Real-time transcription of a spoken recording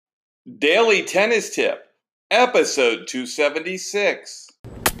Daily Tennis Tip, episode 276.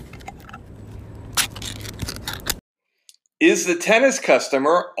 Is the tennis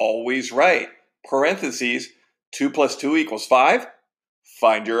customer always right? Parentheses, 2 plus 2 equals 5?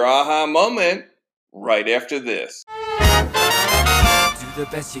 Find your aha moment right after this. Do the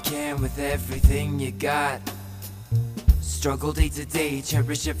best you can with everything you got. Struggle day to day,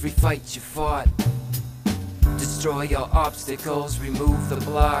 cherish every fight you fought. Destroy your obstacles, remove the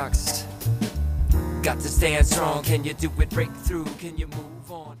blocks. Got to stand strong, can you do it? Break through, can you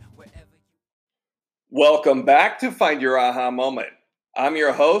move on wherever you... Welcome back to Find Your Aha Moment. I'm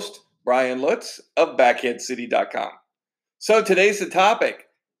your host, Brian Lutz of BackhandCity.com. So today's the topic.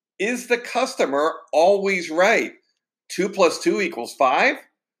 Is the customer always right? 2 plus 2 equals 5?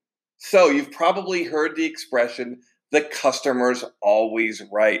 So you've probably heard the expression, the customer's always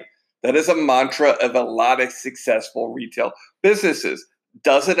right. That is a mantra of a lot of successful retail businesses.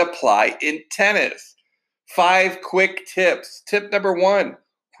 Does it apply in tennis? 5 quick tips. Tip number 1,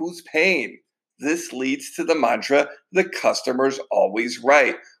 who's paying? This leads to the mantra, the customer's always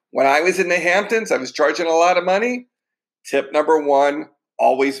right. When I was in the Hamptons, I was charging a lot of money. Tip number 1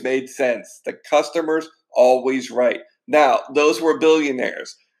 always made sense. The customer's always right. Now, those were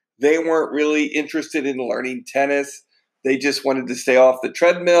billionaires. They weren't really interested in learning tennis. They just wanted to stay off the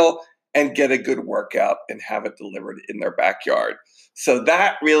treadmill and get a good workout and have it delivered in their backyard. So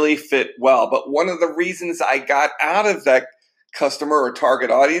that really fit well. But one of the reasons I got out of that customer or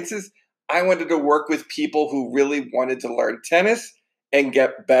target audiences, I wanted to work with people who really wanted to learn tennis and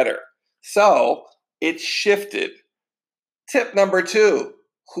get better. So it shifted. Tip number 2,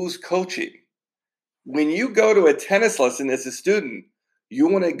 who's coaching? When you go to a tennis lesson as a student, you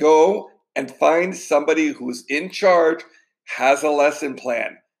want to go and find somebody who's in charge, has a lesson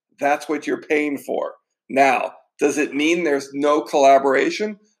plan. That's what you're paying for. Now, does it mean there's no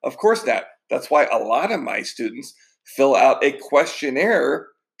collaboration? Of course not. That's why a lot of my students fill out a questionnaire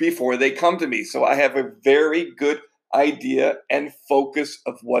before they come to me. So I have a very good idea and focus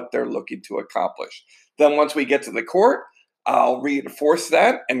of what they're looking to accomplish. Then once we get to the court, I'll reinforce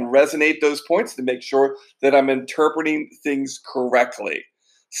that and resonate those points to make sure that I'm interpreting things correctly.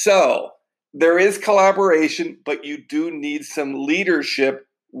 So there is collaboration, but you do need some leadership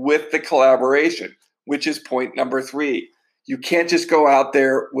with the collaboration, which is point number 3. You can't just go out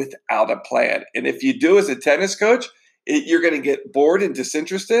there without a plan. And if you do as a tennis coach, you're going to get bored and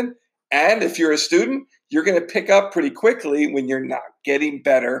disinterested. And if you're a student, you're going to pick up pretty quickly when you're not getting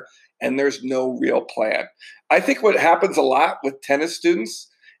better and there's no real plan. I think what happens a lot with tennis students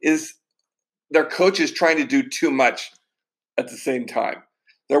is their coach is trying to do too much at the same time.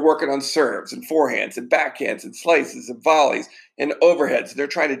 They're working on serves and forehands and backhands and slices and volleys and overheads. They're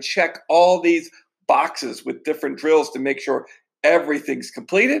trying to check all these boxes with different drills to make sure everything's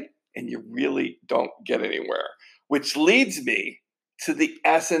completed, and you really don't get anywhere. Which leads me to the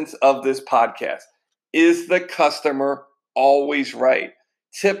essence of this podcast. Is the customer always right?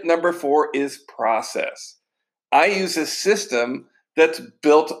 Tip number 4 is process. I use a system that's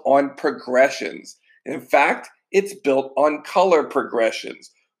built on progressions. In fact, it's built on color progressions.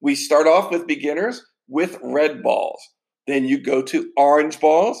 We start off with beginners with red balls. Then you go to orange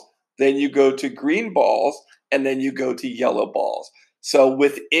balls. Then you go to green balls. And then you go to yellow balls. So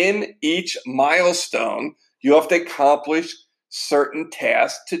within each milestone, you have to accomplish certain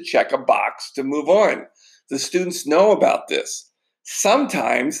tasks to check a box to move on. The students know about this.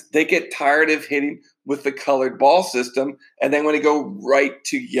 Sometimes they get tired of hitting with the colored ball system and they want to go right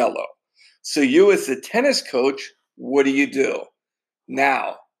to yellow. So you as a tennis coach, what do?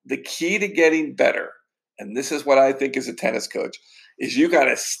 Now, the key to getting better, and this is what I think as a tennis coach, is you got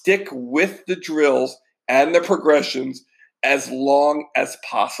to stick with the drills and the progressions as long as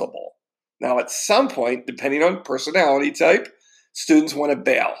possible. Now, at some point, depending on personality type, students want to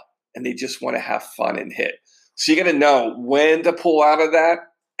bail and they just want to have fun and hit. So you got to know when to pull out of that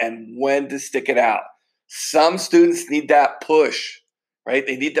and when to stick it out. Some students need that push, right?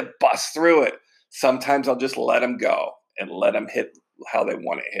 They need to bust through it. Sometimes I'll just let them go and let them hit how they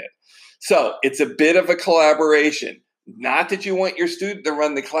want to hit. So it's a bit of a collaboration. Not that you want your student to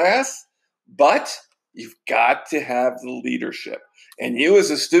run the class, but you've got to have the leadership. And you as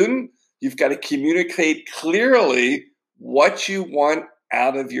a student, you've got to communicate clearly what you want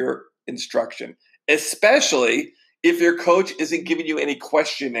out of your instruction, especially if your coach isn't giving you any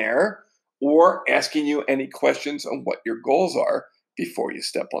questionnaire or asking you any questions on what your goals are before you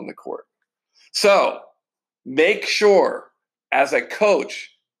step on the court. So make sure as a coach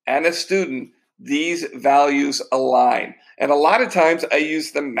and a student, these values align. And a lot of times I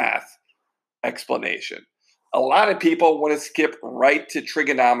use the math explanation. A lot of people want to skip right to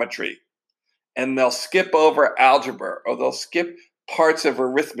trigonometry, and they'll skip over algebra, or they'll skip parts of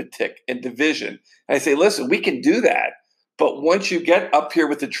arithmetic and division. And I say, listen, we can do that, but once you get up here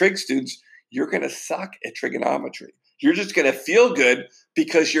with the trig students, you're going to suck at trigonometry. You're just going to feel good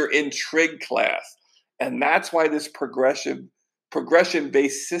because you're in trig class. And that's why this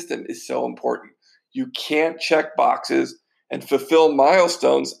progression-based system is so important. You can't check boxes and fulfill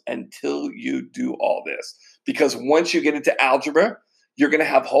milestones until you do all this. Because once you get into algebra, you're going to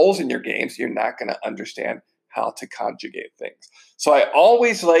have holes in your games. You're not going to understand how to conjugate things. So I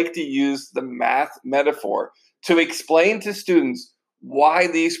always like to use the math metaphor to explain to students why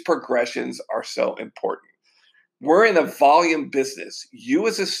these progressions are so important. We're in a volume business. You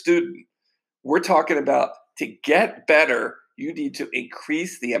as a student, we're talking about to get better, you need to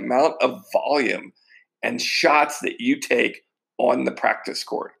increase the amount of volume and shots that you take on the practice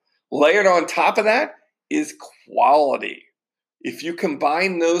court. Layered on top of that is quality. If you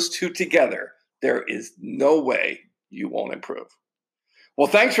combine those two together, there is no way you won't improve. Well,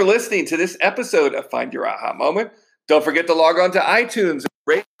 thanks for listening to this episode of Find Your Aha Moment. Don't forget to log on to iTunes,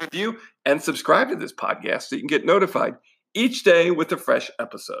 rate, review, and subscribe to this podcast so you can get notified each day with a fresh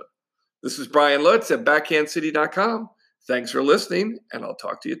episode. This is Brian Lutz at BackhandCity.com. Thanks for listening, and I'll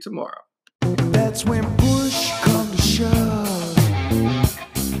talk to you tomorrow. That's when push comes to shove.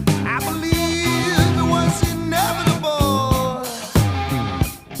 I believe it was inevitable.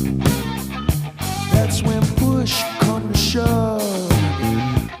 That's when push comes to shove.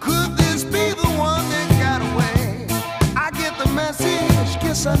 Could this be the one that got away? I get the message,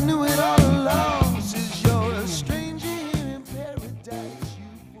 guess I knew it all along.